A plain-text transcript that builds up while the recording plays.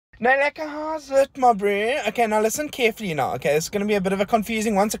No, like, how's it, my bro? Okay, now listen carefully now. Okay, it's going to be a bit of a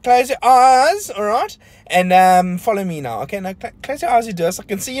confusing one. So close your eyes, all right? And follow me now. Okay, now close your eyes, you do this. I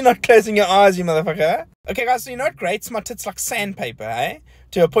can see you're not closing your eyes, you motherfucker. Okay, guys, so you know what grates my tits like sandpaper, eh?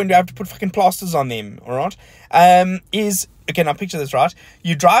 To a point where I have to put fucking plasters on them, all right? Okay, now picture this, right?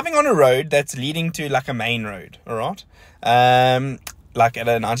 You're driving on a road that's leading to like a main road, all right? Like at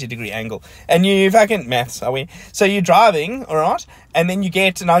a 90-degree angle, and you fucking maths, are we? So you're driving, all right, and then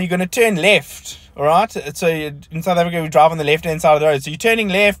now you're going to turn left, all right? So in South Africa we drive on the left hand side of the road, so you're turning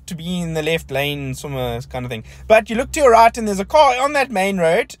left to be in the left lane, some kind of thing. But you look to your right and there's a car on that main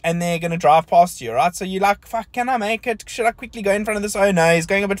road and they're going to drive past you, all right? So you're like, fuck, can I make it? Should I quickly go in front of this? Oh no, he's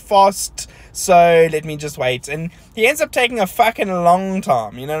going a bit fast, so let me just wait. And he ends up taking a fucking long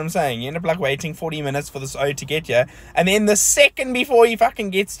time, you know what I'm saying? You end up like waiting 40 minutes for this O to get you, and then the second before he fucking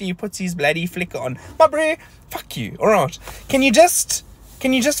gets to you, puts his bloody flicker on. My bro, fuck you, alright? Can you just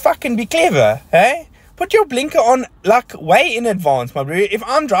fucking be clever, hey? Put your blinker on like way in advance, my bro. If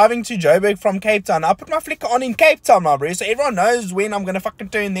I'm driving to Joburg from Cape Town, I'll put my flicker on in Cape Town, my bro, so everyone knows when I'm gonna fucking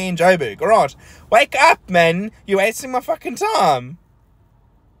turn there in Joburg, alright? Wake up, man. You're wasting my fucking time.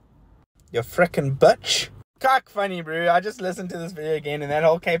 You frickin' bitch. Cock funny, bro. I just listened to this video again, and that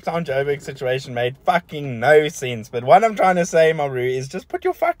whole Cape Town Joburg situation made fucking no sense. But what I'm trying to say, my bro, is just put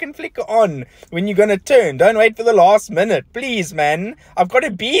your fucking flicker on when you're gonna turn. Don't wait for the last minute. Please, man. I've got to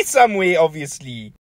be somewhere, obviously.